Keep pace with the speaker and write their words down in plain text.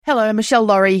Hello, Michelle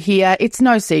Laurie here. It's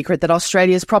no secret that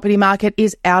Australia's property market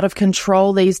is out of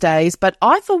control these days, but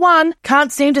I, for one, can't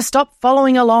seem to stop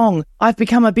following along. I've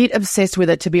become a bit obsessed with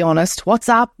it, to be honest. What's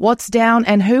up, what's down,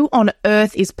 and who on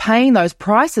earth is paying those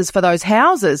prices for those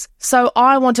houses? So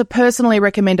I want to personally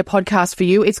recommend a podcast for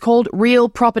you. It's called Real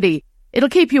Property. It'll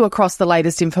keep you across the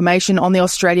latest information on the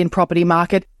Australian property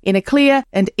market in a clear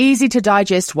and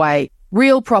easy-to-digest way.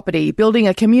 Real Property, building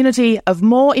a community of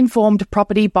more informed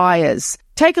property buyers.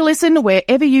 Take a listen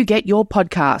wherever you get your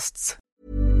podcasts.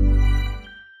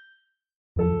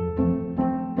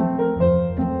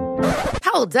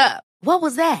 Hold up. What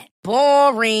was that?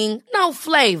 Boring. No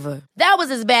flavor. That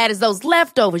was as bad as those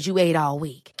leftovers you ate all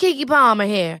week. Keke Palmer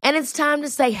here. And it's time to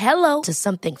say hello to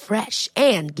something fresh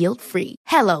and guilt-free.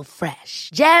 Hello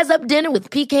Fresh. Jazz up dinner with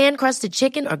pecan-crusted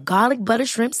chicken or garlic butter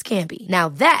shrimp scampi. Now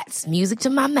that's music to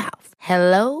my mouth.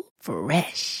 Hello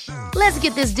Fresh. Let's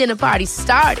get this dinner party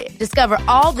started. Discover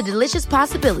all the delicious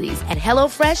possibilities at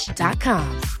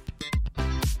HelloFresh.com.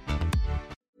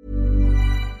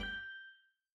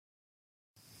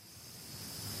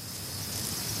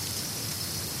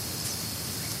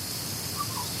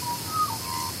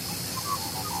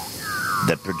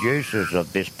 The producers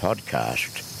of this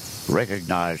podcast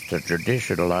recognise the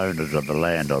traditional owners of the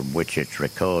land on which it's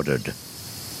recorded.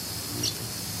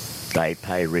 They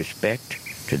pay respect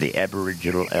to the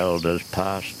Aboriginal elders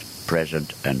past,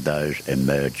 present and those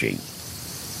emerging.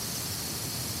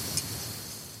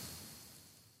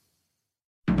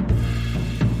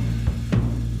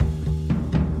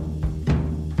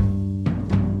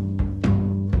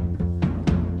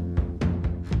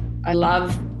 I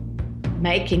love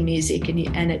making music, and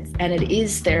it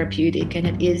is therapeutic, and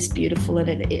it is beautiful, and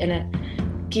it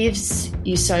gives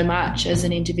you so much as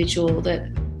an individual that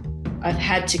I've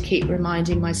had to keep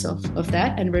reminding myself of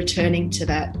that and returning to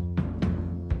that.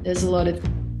 There's a lot of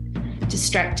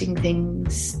distracting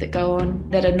things that go on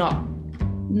that are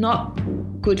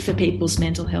not good for people's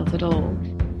mental health at all.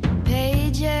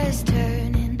 Pages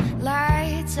turning,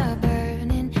 lights are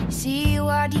burning, you see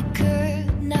what you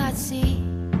could not see.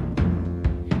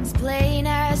 It's plain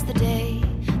as the day,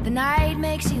 the night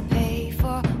makes you pay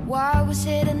for what was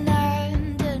hidden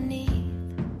underneath.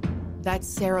 That's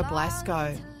Sarah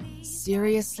Blasco.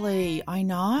 Seriously, I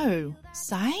know.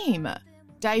 Same.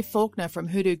 Dave Faulkner from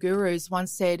Hoodoo Gurus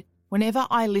once said, "Whenever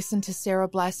I listen to Sarah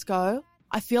Blasco,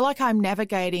 I feel like I'm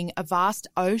navigating a vast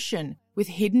ocean with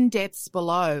hidden depths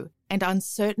below and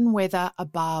uncertain weather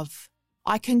above."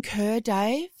 I concur,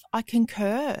 Dave. I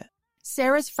concur.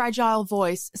 Sarah's fragile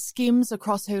voice skims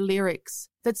across her lyrics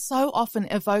that so often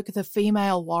evoke the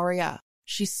female warrior.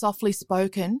 She's softly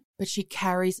spoken, but she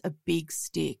carries a big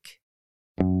stick.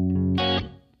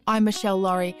 I'm Michelle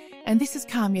Laurie, and this is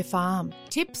Calm Your Farm.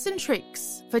 Tips and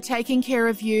tricks for taking care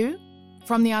of you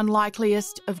from the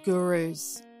unlikeliest of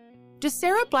gurus. Do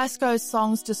Sarah Blasco's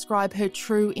songs describe her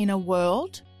true inner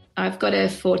world? I've got a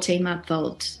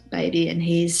 14-month-old baby, and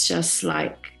he's just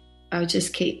like, I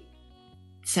just keep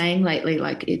saying lately,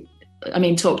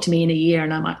 talk to me in a year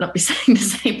and I might not be saying the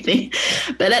same thing.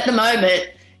 But at the moment,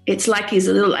 it's like he's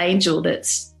a little angel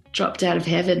that's dropped out of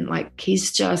heaven. Like,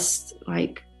 he's just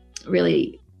like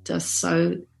really just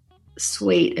so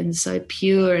sweet and so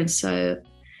pure and so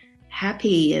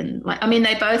happy. And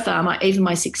they both are. Even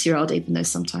my 6-year-old, even though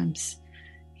sometimes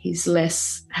he's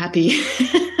less happy.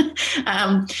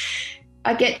 I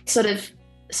get sort of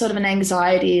an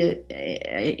anxiety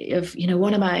of,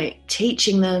 what am I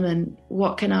teaching them and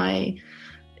what can I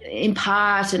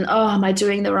impart, and, am I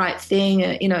doing the right thing?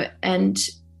 And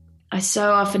I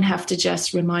so often have to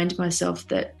just remind myself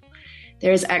that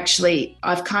there is actually,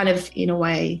 I've kind of,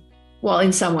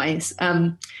 in some ways,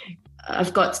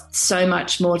 I've got so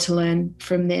much more to learn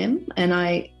from them. And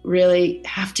I really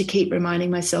have to keep reminding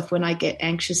myself when I get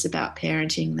anxious about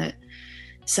parenting that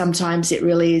sometimes it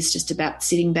really is just about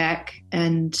sitting back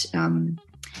and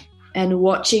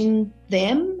watching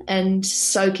them and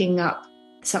soaking up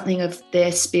something of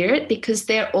their spirit, because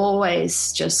they're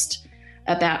always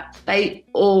they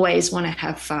always want to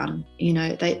have fun.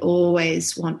 They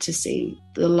always want to see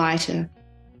the lighter.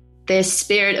 Their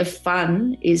spirit of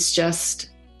fun is just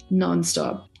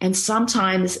nonstop. And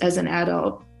sometimes as an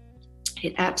adult,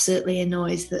 it absolutely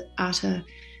annoys the utter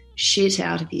shit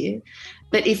out of you.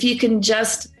 But if you can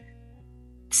just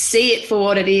see it for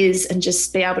what it is and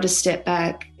just be able to step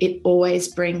back, it always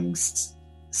brings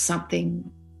something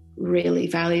really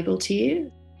valuable to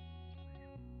you.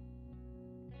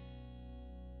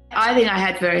 I think I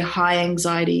had very high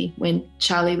anxiety when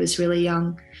Charlie was really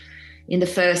young. In the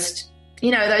first,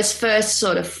 those first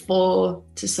sort of 4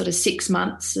 to sort of 6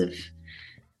 months of,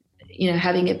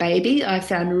 having a baby, I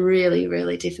found really,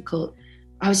 really difficult.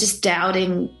 I was just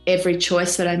doubting every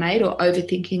choice that I made or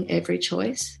overthinking every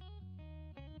choice.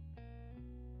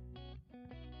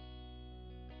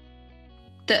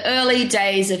 The early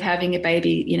days of having a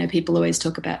baby, you know, people always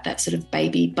talk about that sort of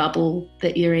baby bubble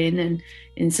that you're in, and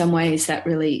in some ways that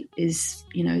really is,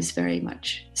 you know, is very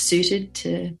much suited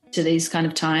to these kind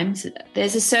of times.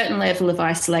 There's a certain level of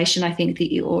isolation, I think,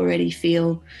 that you already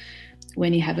feel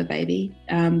when you have a baby,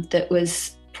 that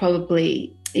was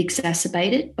probably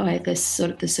exacerbated by this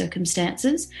sort of the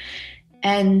circumstances.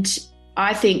 And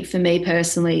I think for me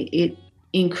personally, it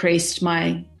increased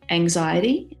my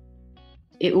anxiety.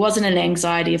 It wasn't an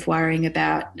anxiety of worrying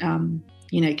about,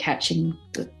 you know, catching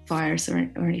the virus or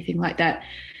anything like that.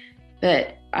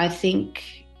 But I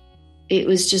think it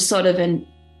was just sort of an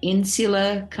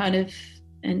insularness.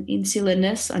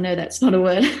 I know that's not a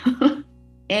word.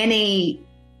 Any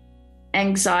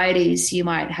anxieties you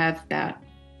might have about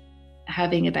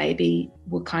having a baby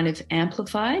were kind of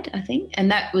amplified, I think. And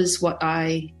that was what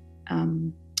I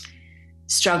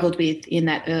struggled with in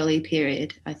that early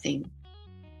period, I think.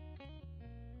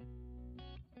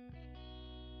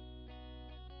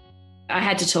 I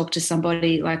had to talk to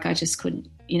somebody, like I just couldn't,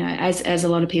 you know, as a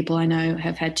lot of people I know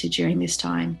have had to during this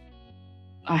time.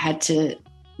 I had to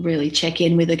really check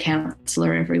in with a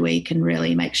counsellor every week and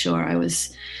really make sure I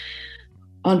was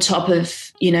on top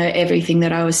of, you know, everything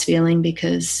that I was feeling,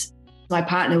 because my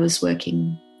partner was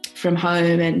working from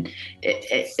home, and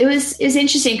it was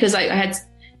interesting because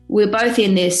we were both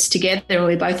in this together, and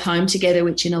we were both home together,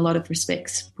 which in a lot of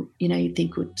respects, you know, you'd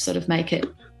think would sort of make it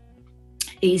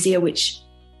easier, which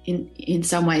in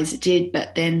some ways it did,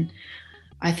 but then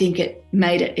I think it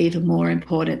made it even more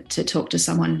important to talk to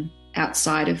someone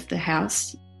outside of the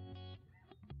house.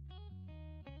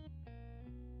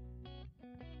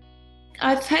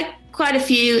 I've had quite a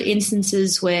few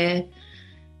instances where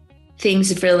things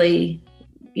have really,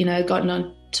 you know, gotten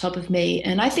on top of me,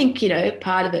 and I think, you know,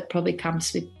 part of it probably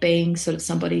comes with being sort of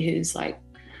somebody who's like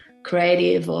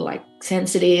creative or like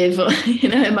sensitive or, you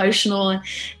know, emotional, and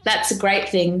that's a great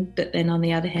thing. But then on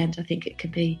the other hand, I think it can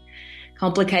be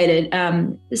complicated.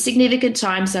 The significant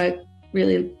times I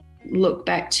really look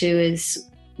back to is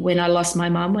when I lost my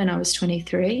mum when I was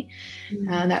 23.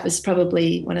 That was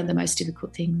probably one of the most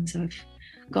difficult things I've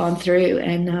gone through.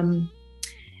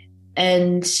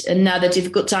 And another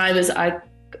difficult time was I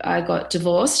got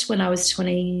divorced when I was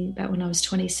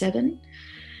 27.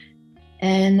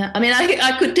 And I mean,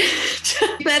 I could,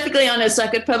 to be perfectly honest, I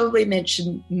could probably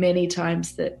mention many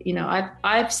times that, you know,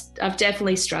 I've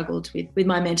definitely struggled with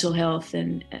my mental health.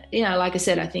 And, you know, like I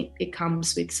said, I think it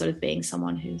comes with sort of being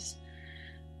someone who's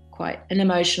quite an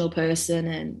emotional person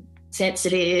and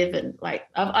sensitive. And like,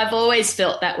 I've always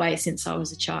felt that way since I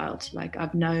was a child. Like,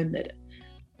 I've known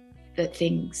that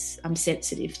things, I'm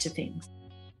sensitive to things.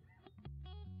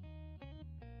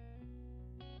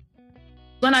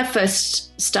 When I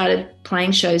first started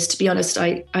playing shows, to be honest,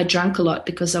 I drank a lot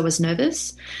because I was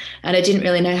nervous, and I didn't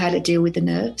really know how to deal with the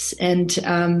nerves, and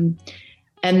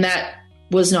that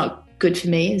was not good for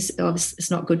me.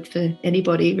 It's not good for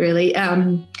anybody, really.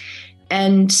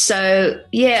 And so,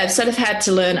 yeah, I've sort of had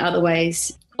to learn other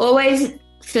ways. Always,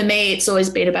 for me, it's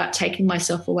always been about taking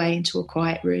myself away into a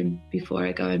quiet room before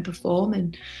I go and perform,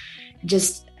 and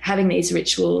just having these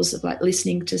rituals of like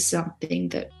listening to something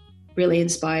that really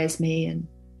inspires me,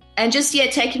 and just, yeah,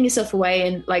 taking yourself away.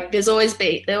 And like,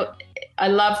 I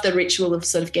love the ritual of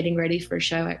sort of getting ready for a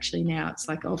show. Actually, now it's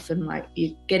like often like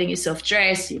you're getting yourself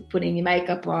dressed, you're putting your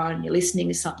makeup on, you're listening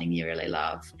to something you really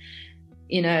love,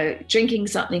 you know, drinking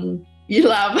something you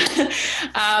love.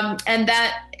 And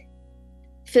that,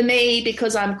 for me,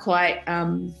 because I'm quite,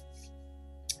 I'm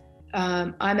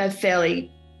a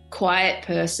fairly quiet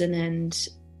person, and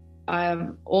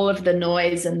all of the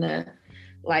noise and the,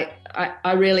 like,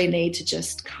 I really need to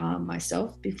just calm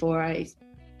myself before I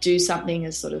do something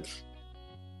as sort of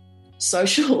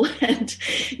social and,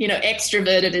 you know,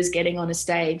 extroverted as getting on a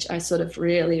stage. I sort of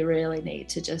really, really need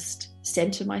to just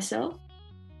center myself.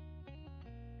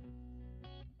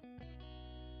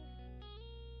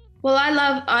 Well,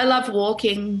 I love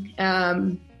walking,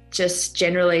 just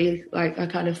generally. Like, I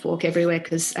kind of walk everywhere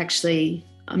because actually,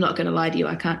 I'm not going to lie to you,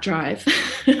 I can't drive.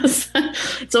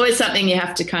 It's always something you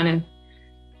have to kind of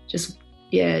just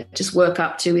work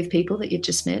up to with people that you've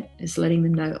just met, is letting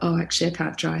them know, oh, actually I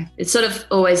can't drive. It's sort of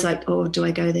always like, oh, do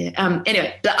I go there?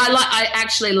 Anyway, but I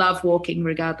actually love walking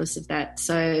regardless of that.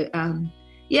 So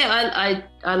I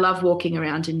love walking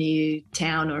around a new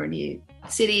town or a new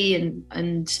city,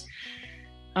 and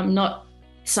I'm not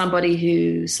somebody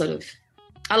who sort of,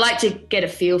 I like to get a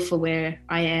feel for where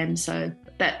I am. So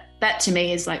that to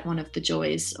me is like one of the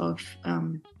joys of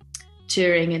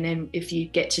touring, and then if you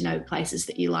get to know places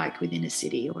that you like within a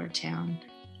city or a town.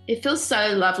 It feels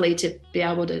so lovely to be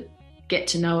able to get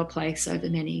to know a place over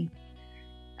many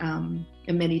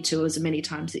tours and many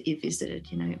times that you've visited,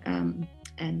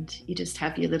 and you just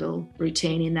have your little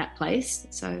routine in that place.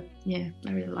 So, yeah,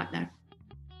 I really like that.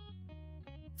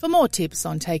 For more tips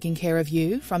on taking care of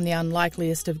you from the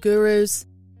unlikeliest of gurus,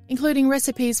 including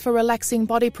recipes for relaxing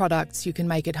body products you can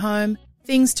make at home,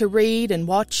 things to read and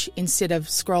watch instead of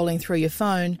scrolling through your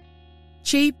phone,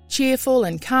 cheap, cheerful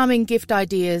and calming gift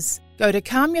ideas, go to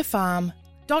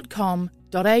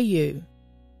calmyourfarm.com.au.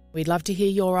 We'd love to hear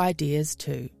your ideas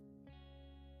too.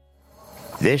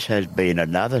 This has been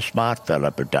another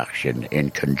Smartfella production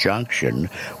in conjunction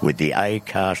with the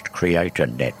Acast Creator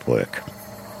Network.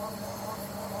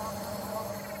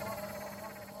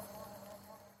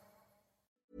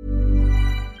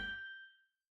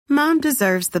 Mom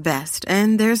deserves the best,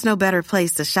 and there's no better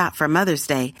place to shop for Mother's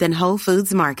Day than Whole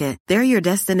Foods Market. They're your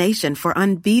destination for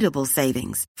unbeatable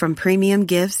savings, from premium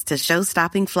gifts to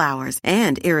show-stopping flowers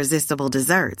and irresistible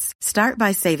desserts. Start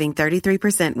by saving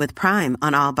 33% with Prime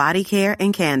on all body care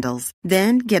and candles.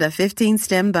 Then get a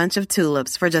 15-stem bunch of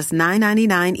tulips for just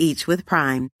 $9.99 each with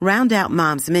Prime. Round out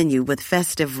Mom's menu with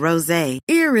festive rosé,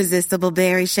 irresistible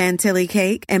berry chantilly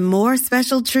cake, and more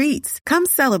special treats. Come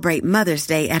celebrate Mother's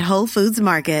Day at Whole Foods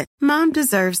Market. Mom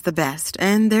deserves the best,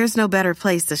 and there's no better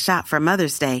place to shop for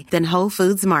Mother's Day than Whole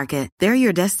Foods Market. They're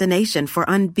your destination for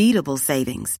unbeatable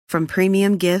savings, from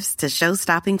premium gifts to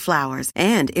show-stopping flowers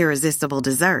and irresistible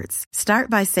desserts. Start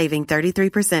by saving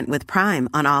 33% with Prime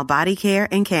on all body care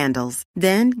and candles.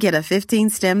 Then get a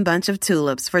 15-stem bunch of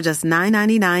tulips for just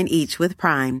 $9.99 each with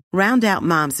Prime. Round out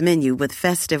Mom's menu with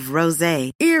festive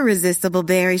rosé, irresistible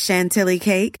berry chantilly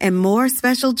cake, and more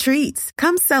special treats.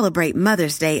 Come celebrate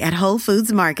Mother's Day at Whole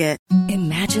Foods Market.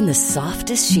 Imagine the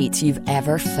softest sheets you've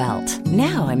ever felt.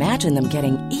 Now imagine them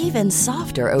getting even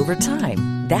softer over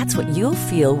time. That's what you'll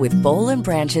feel with Boll &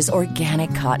 Branch's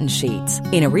organic cotton sheets.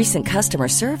 In a recent customer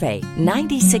survey,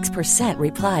 96%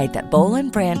 replied that Boll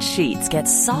 & Branch sheets get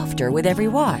softer with every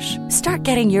wash. Start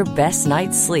getting your best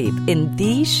night's sleep in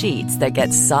these sheets that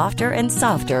get softer and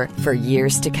softer for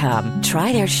years to come.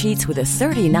 Try their sheets with a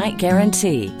 30-night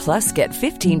guarantee. Plus, get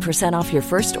 15% off your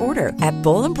first order at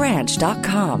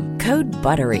bollandbranch.com. Code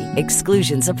BUTTERY.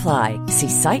 Exclusions apply. See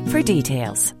site for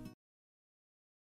details.